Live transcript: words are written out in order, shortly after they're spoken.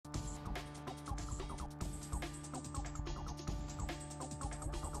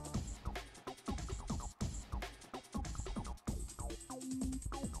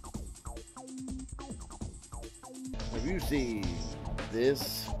Have you seen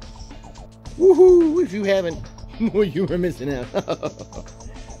this? Woohoo! If you haven't, well, you were missing out.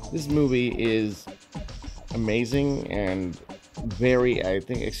 This movie is amazing and very, I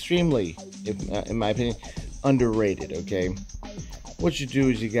think, extremely, if in my opinion, underrated. Okay, what you do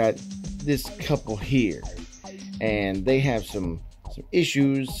is you got this couple here, and they have some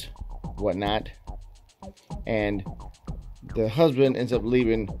issues, whatnot, and the husband ends up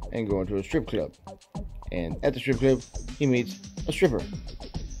leaving and going to a strip club, and at the strip club he meets a stripper.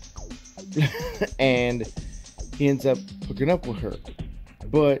 And he ends up hooking up with her,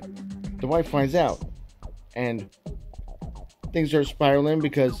 but the wife finds out, and things start spiraling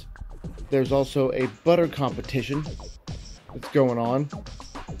because there's also a butter competition that's going on,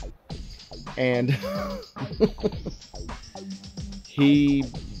 and he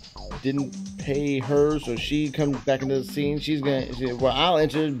didn't pay her, so she comes back into the scene. She well, I'll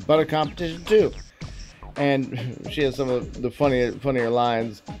enter the butter competition too, and she has some of the funnier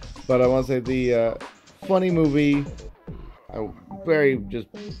lines. But I want to say the funny movie, very just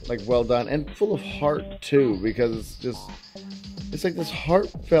like well done and full of heart too, because it's like this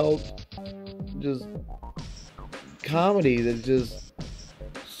heartfelt just comedy that's just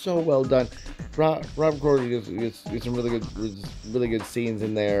so well done. Robert Corddry gets some really good scenes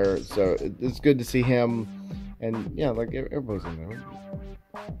in there, so it's good to see him. And yeah, like everybody's in there.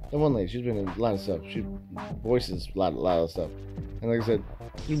 The one lady, she's been in a lot of stuff. She voices a lot of stuff. And like I said,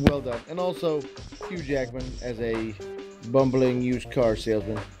 well done. And also Hugh Jackman as a bumbling used car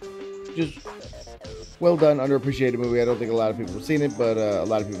salesman. Just well done, underappreciated movie. I don't think a lot of people have seen it, but a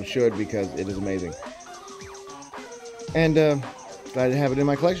lot of people should, because it is amazing. And glad to have it in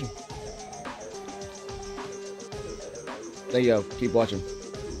my collection. There you go. Keep watching.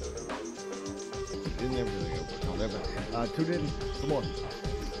 Tune in for more.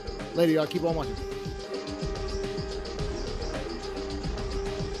 Later, y'all. Keep on watching.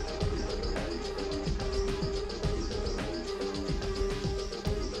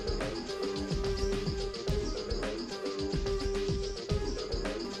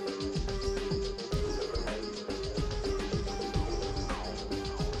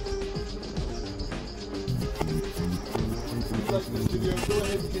 If you like this video, go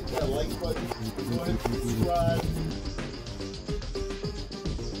ahead and hit that like button. Go ahead and subscribe.